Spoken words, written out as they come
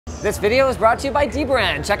This video is brought to you by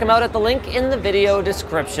Dbrand. Check them out at the link in the video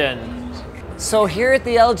description. So here at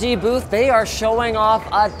the LG booth, they are showing off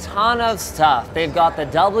a ton of stuff. They've got the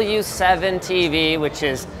W7 TV, which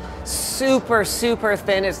is super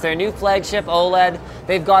thin. It's their new flagship OLED.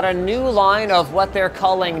 They've got a new line of what they're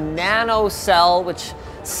calling NanoCell, which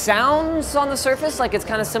sounds on the surface like it's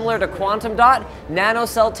kind of similar to Quantum Dot.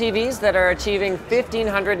 NanoCell TVs that are achieving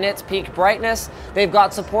 1500 nits peak brightness. They've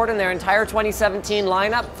got support in their entire 2017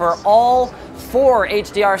 lineup for all 4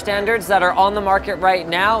 HDR standards that are on the market right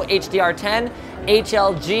now: HDR10,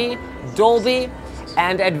 HLG, Dolby,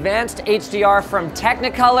 and advanced HDR from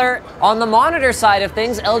Technicolor. On the monitor side of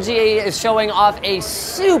things, LG is showing off a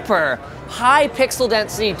super high pixel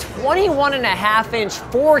density 21.5-inch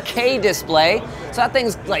 4K display. So that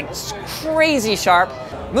thing's like crazy sharp.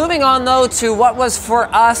 Moving on though to what was for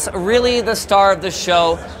us really the star of the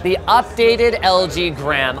show, the updated LG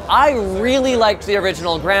Gram. I really liked the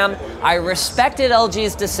original Gram. I respected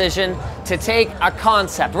LG's decision to take a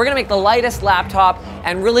concept. We're gonna make the lightest laptop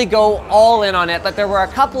and really go all in on it, but there were a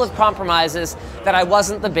couple of compromises that I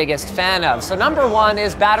wasn't the biggest fan of. So number one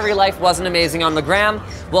is battery life wasn't amazing on the Gram.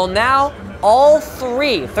 Well, now all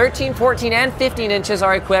 3, 13, 14, and 15 inches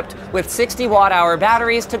are equipped with 60 watt-hour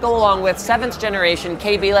batteries to go along with 7th generation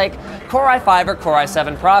Kaby Lake Core i5 or Core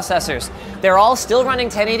i7 processors. They're all still running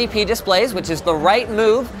 1080p displays, which is the right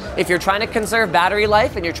move if you're trying to conserve battery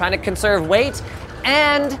life and you're trying to conserve weight.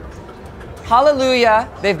 And hallelujah,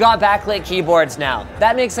 they've got backlit keyboards now.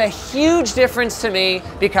 That makes a huge difference to me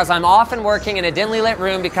because I'm often working in a dimly lit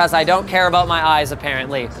room because I don't care about my eyes,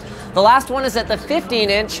 apparently. The last one is that the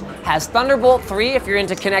 15-inch has Thunderbolt 3 if you're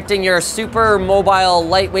into connecting your super mobile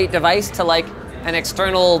lightweight device to like an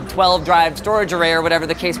external 12-drive storage array or whatever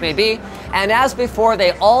the case may be. And as before,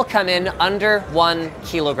 they all come in under 1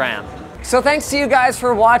 kilogram. So thanks to you guys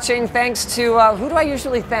for watching. Thanks to, who do I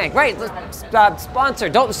usually thank? Right, sponsor,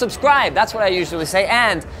 don't subscribe, that's what I usually say.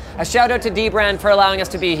 And a shout out to Dbrand for allowing us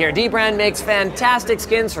to be here. Dbrand makes fantastic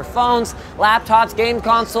skins for phones, laptops, game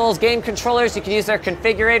consoles, game controllers. You can use their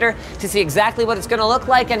configurator to see exactly what it's gonna look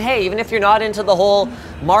like. And hey, even if you're not into the whole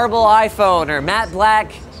marble iPhone or matte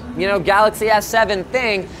black, you know, Galaxy S7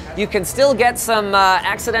 thing, you can still get some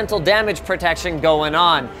accidental damage protection going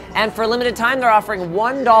on. And for a limited time, they're offering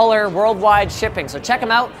 $1 worldwide shipping. So check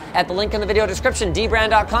them out at the link in the video description,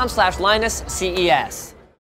 dbrand.com/LinusCES.